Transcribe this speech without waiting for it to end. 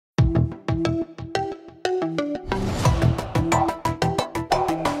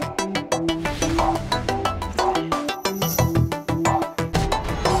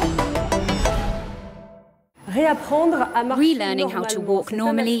Relearning how to walk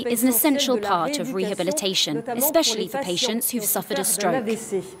normally is an essential part of rehabilitation, especially for patients who've suffered a stroke.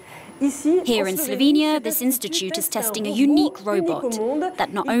 Here in Slovenia, this institute is testing a unique robot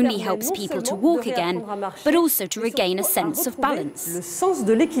that not only helps people to walk again, but also to regain a sense of balance.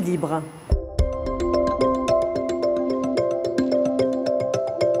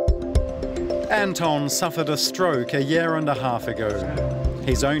 Anton suffered a stroke a year and a half ago.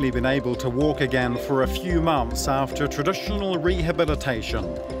 He's only been able to walk again for a few months after traditional rehabilitation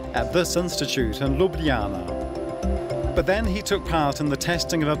at this institute in Ljubljana. But then he took part in the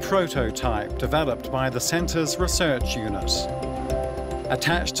testing of a prototype developed by the centre's research unit.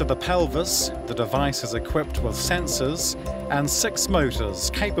 Attached to the pelvis, the device is equipped with sensors and 6 motors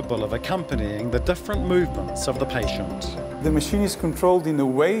capable of accompanying the different movements of the patient. The machine is controlled in a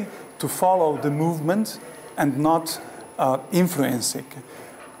way to follow the movement and not influence it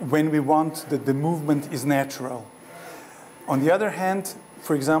when we want that the movement is natural. On the other hand,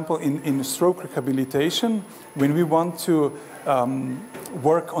 for example, in stroke rehabilitation, when we want to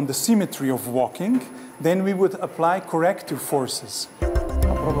work on the symmetry of walking, then we would apply corrective forces.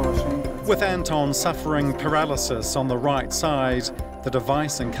 With Anton suffering paralysis on the right side, the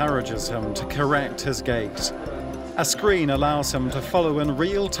device encourages him to correct his gait. A screen allows him to follow in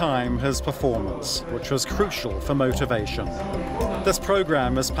real time his performance, which was crucial for motivation. This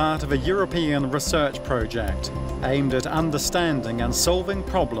program is part of a European research project aimed at understanding and solving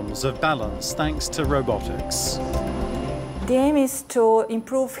problems of balance thanks to robotics. The aim is to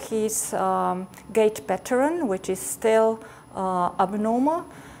improve his gait pattern, which is still abnormal,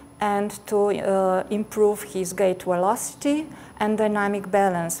 and to improve his gait velocity and dynamic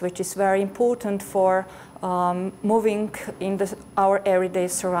balance, which is very important for moving in our everyday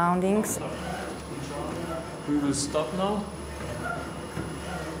surroundings. We will stop now.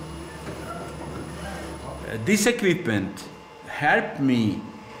 This equipment helped me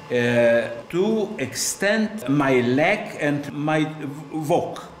to extend my leg and my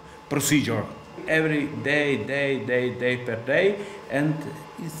walk procedure every day per day, and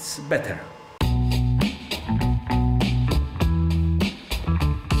it's better.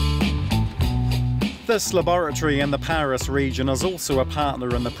 This laboratory in the Paris region is also a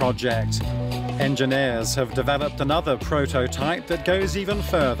partner in the project. Engineers have developed another prototype that goes even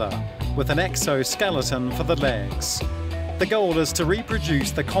further, with an exoskeleton for the legs. The goal is to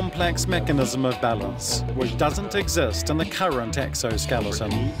reproduce the complex mechanism of balance, which doesn't exist in the current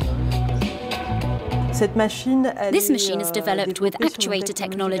exoskeleton. This machine is developed with actuator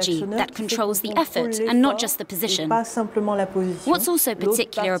technology that controls the effort and not just the position. What's also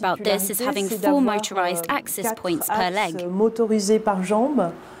particular about this is having 4 motorized access points per leg.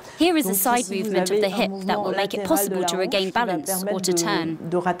 Here is a side movement of the hip that will make it possible to regain balance or to turn.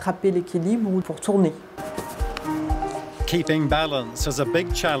 Keeping balance is a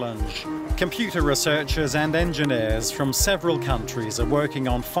big challenge. Computer researchers and engineers from several countries are working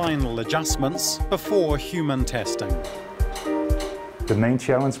on final adjustments before human testing. The main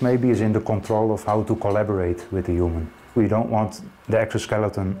challenge maybe is in the control of how to collaborate with the human. We don't want the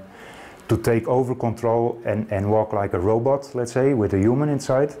exoskeleton to take over control and walk like a robot, let's say, with a human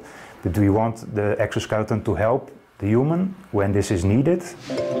inside. But we want the exoskeleton to help the human when this is needed.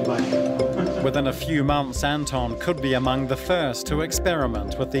 Within a few months, Anton could be among the first to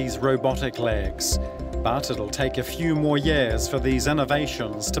experiment with these robotic legs. But it'll take a few more years for these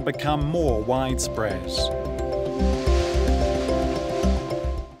innovations to become more widespread.